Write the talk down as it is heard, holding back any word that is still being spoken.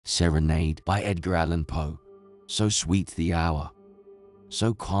Serenade by Edgar Allan Poe. So sweet the hour,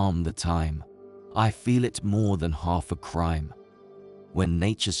 so calm the time, I feel it more than half a crime. When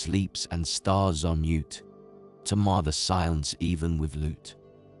nature sleeps and stars are mute, to mar the silence even with lute.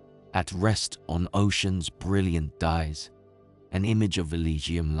 At rest on ocean's brilliant dyes, an image of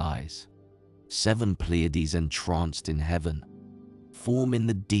Elysium lies. 7 Pleiades entranced in heaven, form in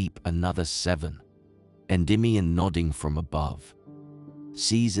the deep another 7. Endymion nodding from above,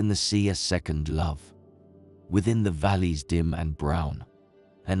 sees in the sea a second love. Within the valleys dim and brown,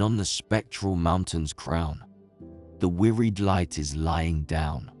 and on the spectral mountain's crown, the wearied light is lying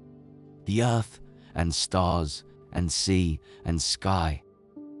down. The earth and stars and sea and sky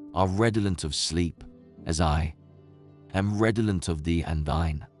are redolent of sleep, as I am redolent of thee and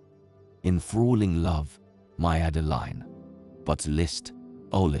thine. Enthralling love, my Adeline, but list,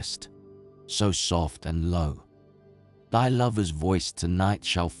 O list, so soft and low, thy lover's voice tonight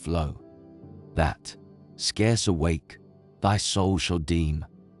shall flow, that, scarce awake, thy soul shall deem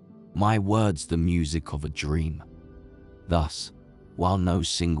my words the music of a dream. Thus, while no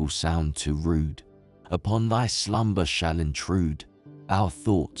single sound too rude upon thy slumber shall intrude, our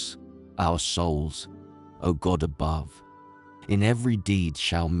thoughts, our souls, O God above, in every deed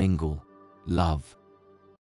shall mingle love,